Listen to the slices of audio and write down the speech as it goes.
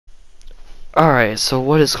Alright, so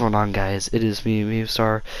what is going on, guys? It is me,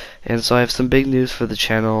 MemeStar, and so I have some big news for the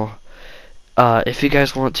channel. If you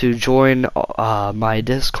guys want to join my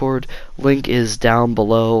Discord, link is down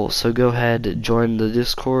below, so go ahead, join the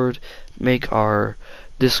Discord, make our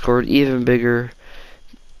Discord even bigger.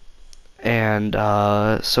 And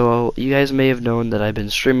so you guys may have known that I've been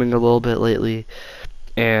streaming a little bit lately,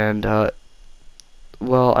 and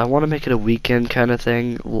well, I want to make it a weekend kind of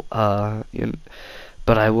thing,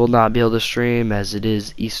 but I will not be able to stream as it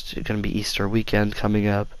is going to be Easter weekend coming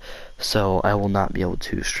up, so I will not be able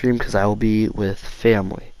to stream because I will be with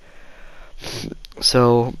family.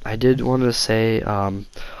 So I did want to say, I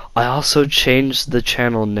also changed the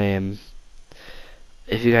channel name.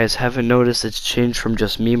 If you guys haven't noticed, it's changed from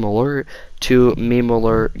just Meme Alert to Meme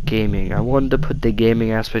Alert Gaming. I wanted to put the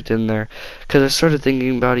gaming aspect in there because I started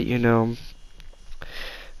thinking about it,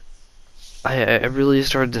 I really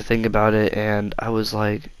started to think about it, and I was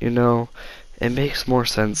like, it makes more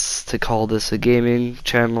sense to call this a gaming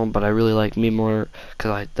channel, but I really like me more because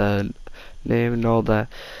I like the name and all that.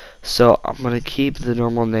 So I'm gonna keep the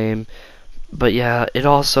normal name, but yeah, it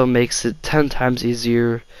also makes it 10 times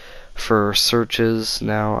easier for searches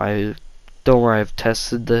now. Don't worry, I've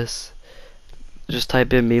tested this. Just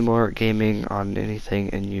type in Meme Gaming on anything,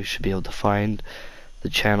 and you should be able to find the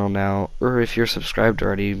channel now, or if you're subscribed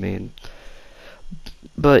already, you mean.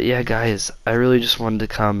 But yeah, guys, I really just wanted to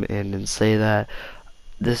come in and say that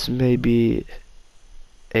this may be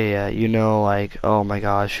a, like, oh my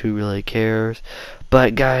gosh, who really cares?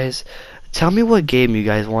 But guys, tell me what game you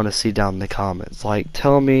guys want to see down in the comments. Like,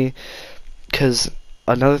 tell me, because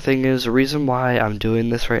another thing is, the reason why I'm doing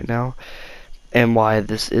this right now, and why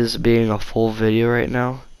this is being a full video right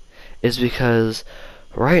now, is because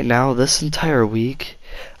right now, this entire week,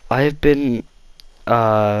 I've been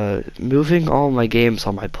moving all my games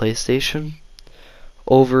on my PlayStation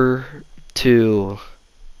over to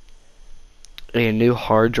a new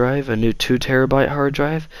hard drive, a new 2 TB hard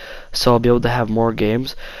drive, so I'll be able to have more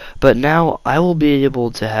games. But now I will be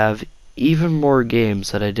able to have even more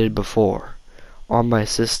games that I did before on my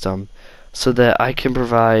system, so that I can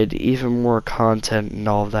provide even more content and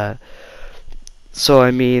all of that. So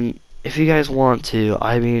I mean, if you guys want to,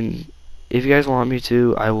 if you guys want me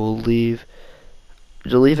to, I will leave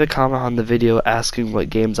a comment on the video asking what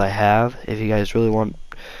games I have, if you guys really want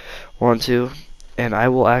to, and I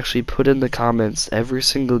will actually put in the comments every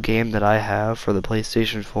single game that I have for the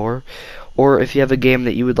PlayStation 4, or if you have a game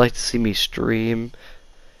that you would like to see me stream,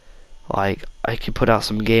 like I could put out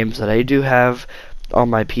some games that I do have on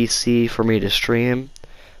my PC for me to stream.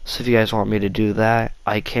 So if you guys want me to do that,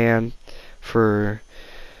 I can for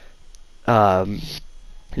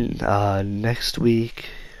next week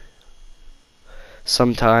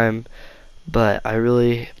sometime. But I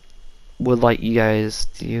really would like you guys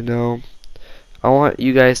to, I want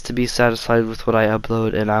you guys to be satisfied with what I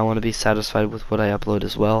upload, and I want to be satisfied with what I upload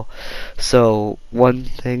as well. So one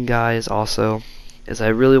thing, guys, also is I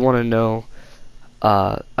really want to know,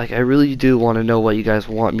 like, I really do want to know what you guys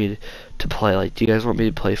want me to play. Like, do you guys want me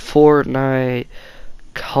to play Fortnite,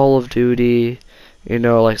 Call of Duty,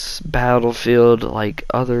 like Battlefield, like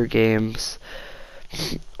other games?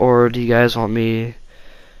 Or do you guys want me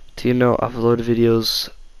to, upload videos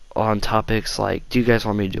on topics like, do you guys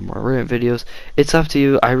want me to do more rant videos? It's up to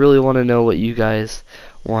you. I really want to know what you guys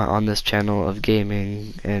want on this channel of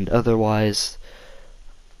gaming and otherwise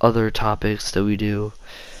other topics that we do.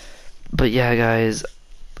 But yeah, guys,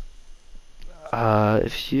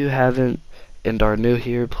 if you haven't and are new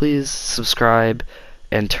here, please subscribe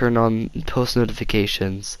and turn on post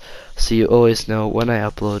notifications so you always know when I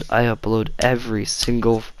upload. I upload every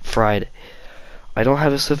single Friday. I don't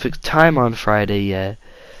have a specific time on Friday yet,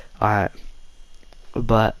 but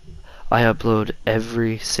I upload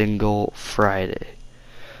every single Friday.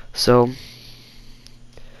 So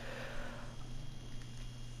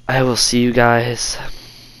I will see you guys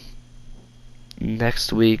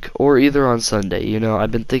next week, or either on Sunday.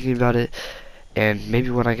 I've been thinking about it, and maybe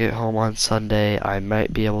when I get home on Sunday I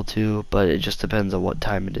might be able to, but it just depends on what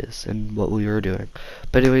time it is and what we are doing.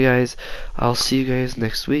 But anyway, guys, I'll see you guys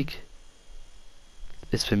next week.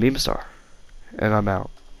 It's been MemeStar, and I'm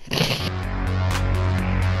out.